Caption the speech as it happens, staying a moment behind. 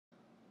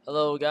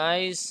Hello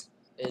guys,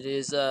 it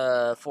is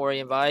 4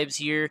 a.m. vibes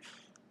here,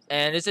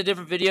 and it's a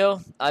different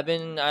video. I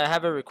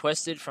have it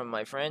requested from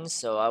my friends,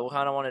 so I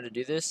kind of wanted to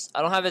do this.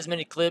 I don't have as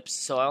many clips,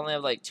 so I only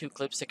have like 2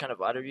 clips to kind of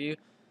auto review.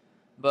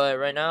 But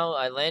right now,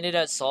 I landed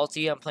at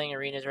Salty. I'm playing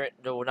arenas right.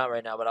 No, not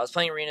right now, but I was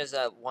playing arenas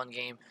at one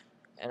game,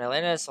 and I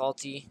landed at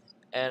Salty,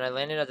 and I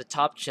landed at the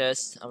top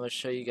chest. I'm gonna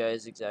show you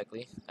guys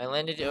exactly. I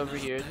landed over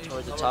here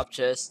towards the top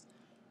chest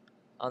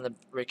on the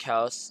brick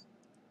house,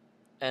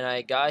 and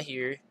I got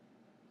here.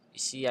 You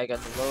see, I got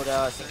the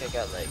loadout. I think I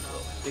got like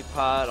a big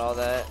pot, all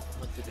that.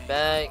 Went through the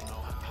bag.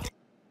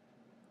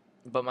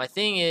 But my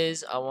thing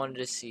is, I wanted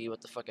to see what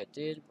the fuck I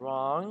did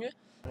wrong.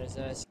 What is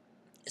that?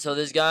 So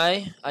this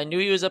guy, I knew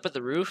he was up at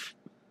the roof.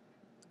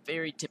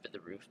 Very tip of the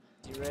roof.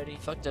 Is he ready?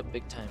 Fucked up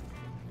big time.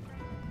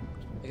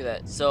 Look at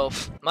that. So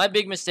my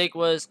big mistake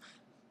was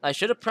I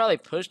should have probably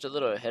pushed a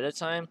little ahead of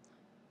time,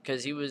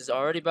 because he was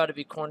already about to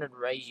be cornered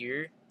right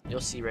here.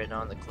 You'll see right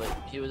now in the clip.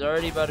 He was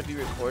already about to be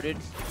recorded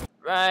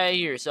right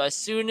here. So as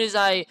soon as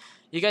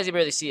you guys can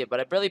barely see it, but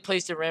I barely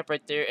placed a ramp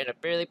right there, and I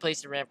barely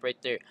placed a ramp right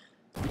there.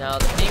 Now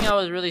the thing I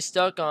was really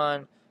stuck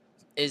on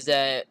is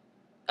that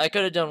I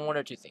could have done one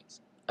or two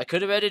things. I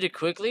could have edited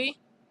quickly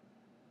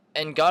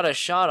and got a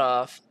shot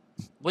off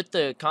with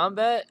the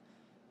combat,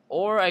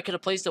 or I could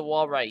have placed a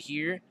wall right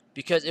here,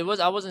 because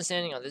I wasn't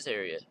standing on this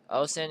area. I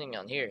was standing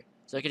on here.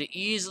 So I could have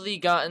easily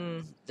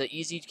gotten the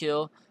easy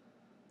kill,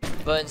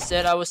 but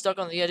instead I was stuck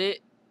on the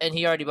edit and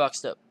he already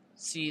boxed up.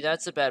 See,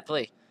 that's a bad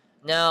play.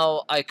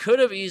 Now, I could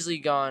have easily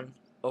gone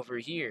over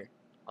here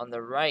on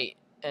the right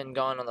and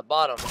gone on the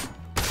bottom,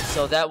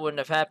 so that wouldn't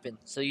have happened.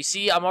 So you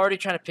see, I'm already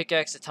trying to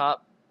pickaxe the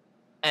top,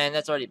 and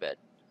that's already bad.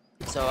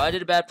 So I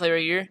did a bad play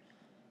right here.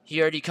 He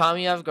already caught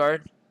me off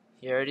guard.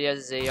 He already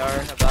has his AR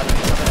about to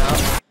be coming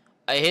out.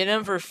 I hit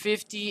him for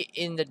 50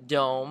 in the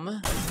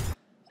dome,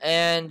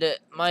 and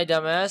my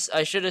dumbass,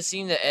 I should have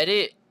seen the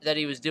edit that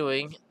he was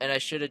doing, and I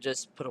should have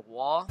just put a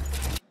wall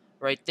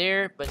right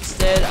there, but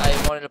instead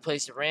I wanted to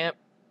place a ramp.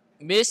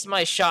 Missed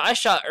my shot. I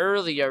shot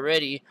early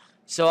already,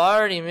 so I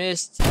already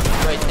missed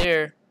right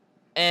there,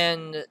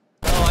 and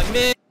oh, I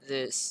missed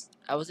this.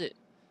 That was it.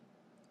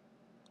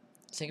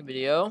 Take a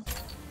video.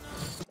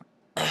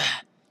 We're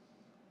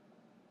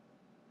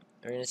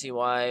gonna see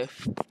why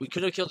we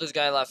could have killed this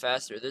guy a lot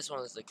faster. This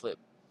one is the clip.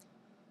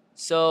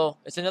 So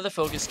it's another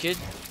focus kid.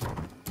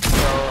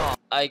 So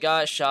I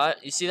got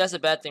shot. You see, that's a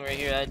bad thing right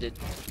here. I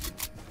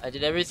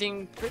did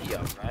everything pretty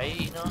alright,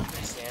 you know,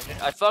 pretty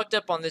standard. I fucked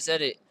up on this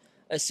edit.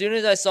 As soon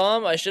as I saw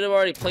him, I should have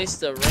already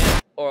placed a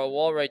ramp or a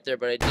wall right there,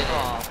 but I didn't.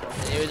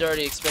 And he was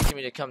already expecting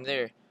me to come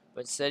there.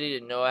 But instead, he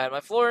didn't know I had my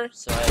floor,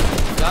 so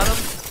I got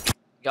him.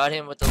 Got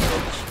him with the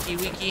little cheeky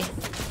wiki.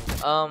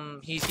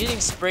 He's getting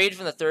sprayed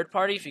from the third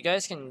party. If you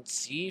guys can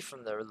see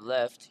from the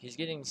left, he's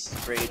getting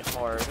sprayed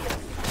hard.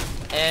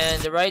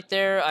 And right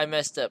there, I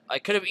messed up. I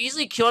could have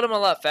easily killed him a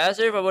lot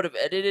faster if I would have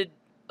edited.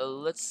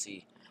 Let's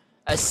see.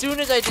 As soon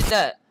as I did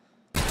that,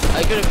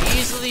 I could have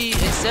easily,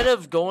 instead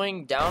of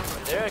going down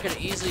from there, I could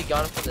have easily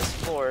gone from this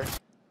floor,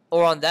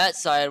 or on that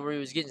side where he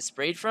was getting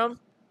sprayed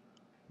from.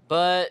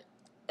 But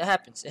it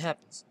happens. It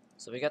happens.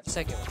 So we got the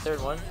second one.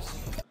 Third one.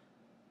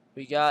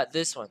 We got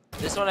this one.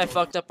 This one I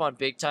fucked up on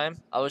big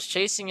time. I was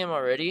chasing him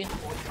already.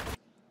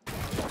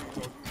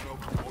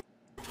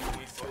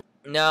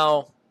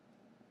 Now,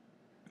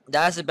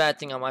 that's a bad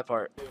thing on my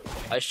part.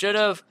 I should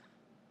have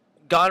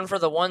gone for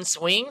the one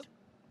swing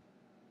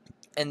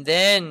and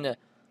then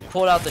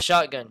pulled out the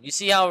shotgun. You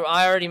see how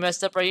I already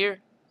messed up right here?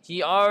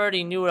 He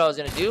already knew what I was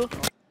going to do.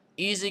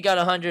 Easily got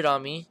 100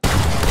 on me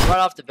right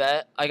off the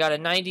bat. I got a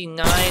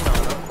 99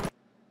 on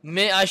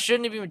him. I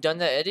shouldn't have even done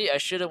that edit. I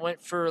should have went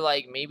for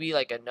like maybe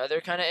like another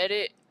kind of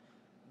edit.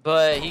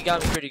 But he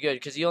got me pretty good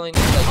because he only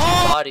needed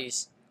like 2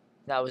 bodies.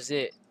 That was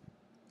it.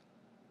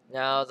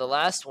 Now the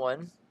last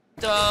one.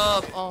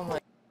 Oh my.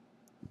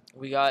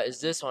 We got is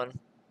this one.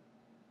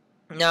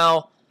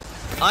 Now,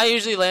 I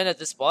usually land at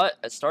this spot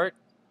at start.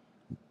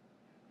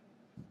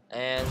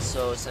 And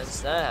so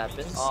since that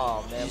happens,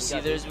 oh man, you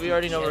see we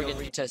already know we're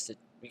getting contested.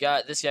 We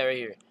got this guy right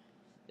here.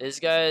 This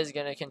guy is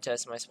gonna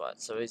contest my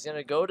spot. So he's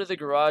gonna go to the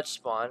garage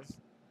spawn,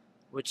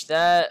 which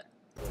that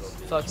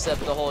fucks up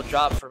the whole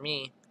drop for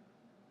me.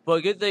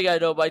 But good thing I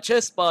know my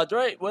chest spawns,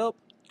 right? Well,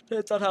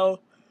 depends on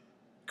how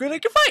good I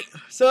can fight.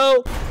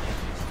 So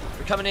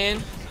we're coming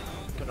in,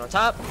 coming on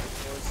top.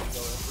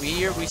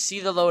 We see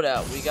the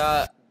loadout. We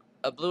got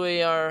a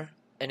blue AR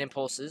and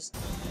impulses.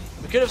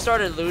 We could have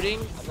started looting.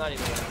 I'm not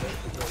even gonna loot.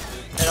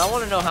 And I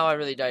want to know how I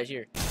really died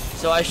here.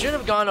 So I should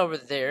have gone over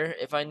there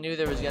if I knew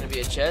there was gonna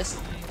be a chest.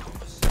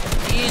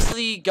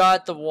 Easily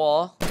got the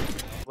wall.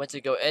 Went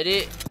to go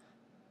edit.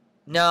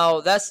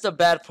 Now that's the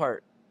bad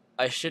part.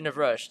 I shouldn't have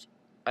rushed.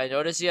 I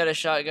noticed he had a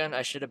shotgun.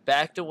 I should have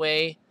backed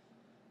away,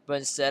 but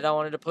instead I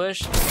wanted to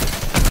push.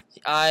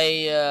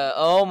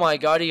 Oh my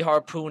god, he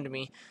harpooned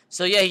me.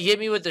 So yeah, he hit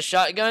me with the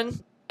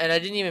shotgun, and I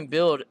didn't even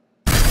build,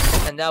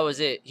 and that was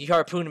it. He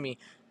harpooned me.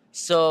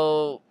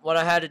 So what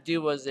I had to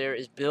do was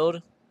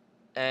build,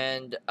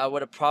 and I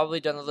would have probably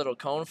done a little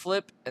cone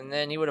flip, and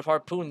then he would have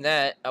harpooned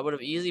that. I would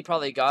have easily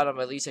probably got him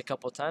at least a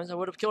couple times. I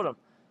would have killed him.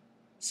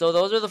 So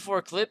those are the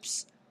 4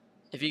 clips.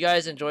 If you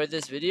guys enjoyed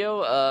this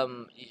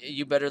video,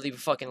 you better leave a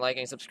fucking like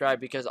and subscribe,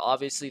 because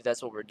obviously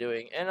that's what we're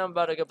doing. And I'm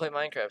about to go play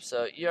Minecraft,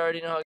 so you already know how